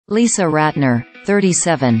Lisa Ratner,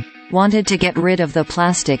 37, wanted to get rid of the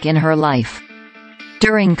plastic in her life.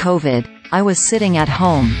 During COVID, I was sitting at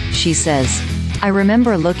home, she says. I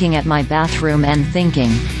remember looking at my bathroom and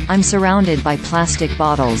thinking, I'm surrounded by plastic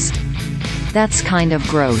bottles. That's kind of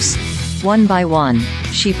gross. One by one,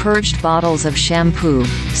 she purged bottles of shampoo,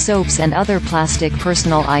 soaps and other plastic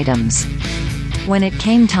personal items. When it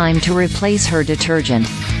came time to replace her detergent,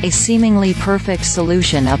 a seemingly perfect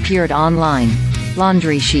solution appeared online: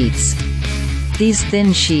 laundry sheets. These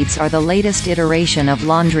thin sheets are the latest iteration of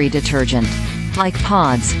laundry detergent. Like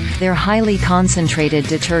pods, they're highly concentrated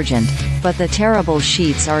detergent, but the tearable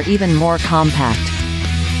sheets are even more compact.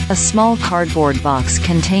 A small cardboard box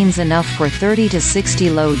contains enough for 30 to 60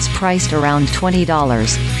 loads priced around $20,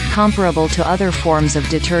 comparable to other forms of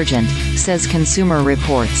detergent, says Consumer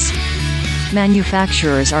Reports.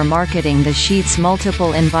 Manufacturers are marketing the sheets'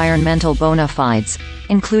 multiple environmental bona fides,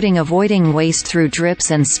 including avoiding waste through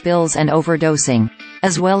drips and spills and overdosing,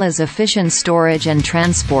 as well as efficient storage and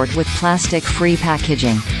transport with plastic-free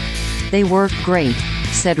packaging. They work great,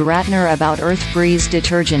 said Ratner about Earth Breeze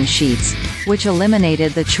detergent sheets, which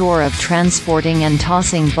eliminated the chore of transporting and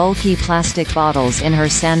tossing bulky plastic bottles in her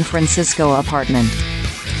San Francisco apartment.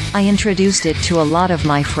 I introduced it to a lot of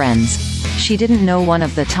my friends. She didn't know one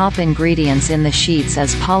of the top ingredients in the sheets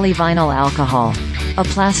is polyvinyl alcohol, a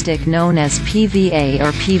plastic known as PVA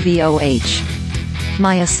or PVOH.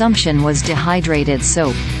 My assumption was dehydrated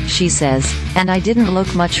soap, she says, and I didn't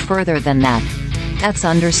look much further than that. That's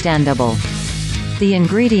understandable. The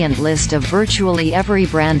ingredient list of virtually every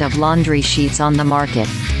brand of laundry sheets on the market,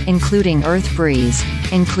 including Earth Breeze,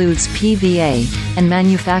 includes PVA, and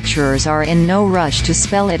manufacturers are in no rush to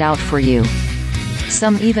spell it out for you.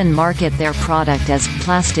 Some even market their product as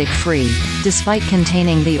plastic-free, despite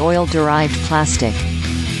containing the oil-derived plastic.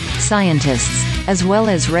 Scientists, as well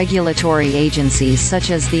as regulatory agencies such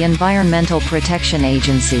as the Environmental Protection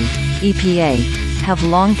Agency, EPA, have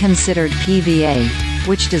long considered PVA,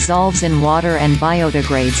 which dissolves in water and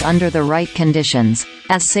biodegrades under the right conditions,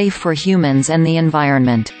 as safe for humans and the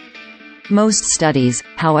environment. Most studies,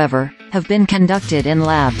 however, have been conducted in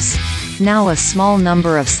labs. Now a small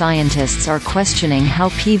number of scientists are questioning how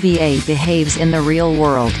PVA behaves in the real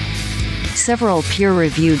world. Several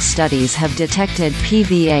peer-reviewed studies have detected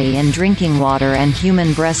PVA in drinking water and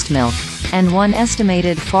human breast milk, and one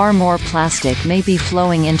estimated far more plastic may be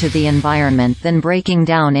flowing into the environment than breaking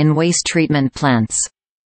down in waste treatment plants.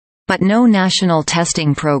 But no national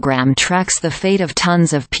testing program tracks the fate of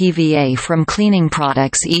tons of PVA from cleaning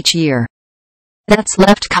products each year. That's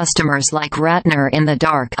left customers like Ratner in the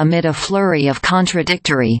dark amid a flurry of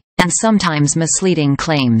contradictory, and sometimes misleading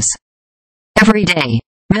claims. Every day,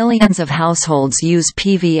 millions of households use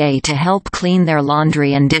PVA to help clean their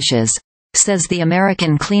laundry and dishes, says the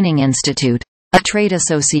American Cleaning Institute, a trade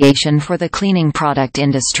association for the cleaning product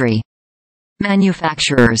industry.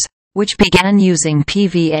 Manufacturers, which began using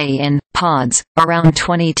PVA in pods around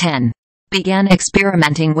 2010, began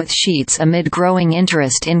experimenting with sheets amid growing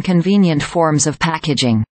interest in convenient forms of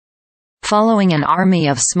packaging. Following an army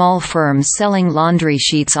of small firms selling laundry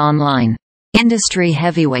sheets online, industry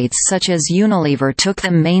heavyweights such as Unilever took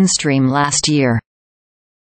them mainstream last year.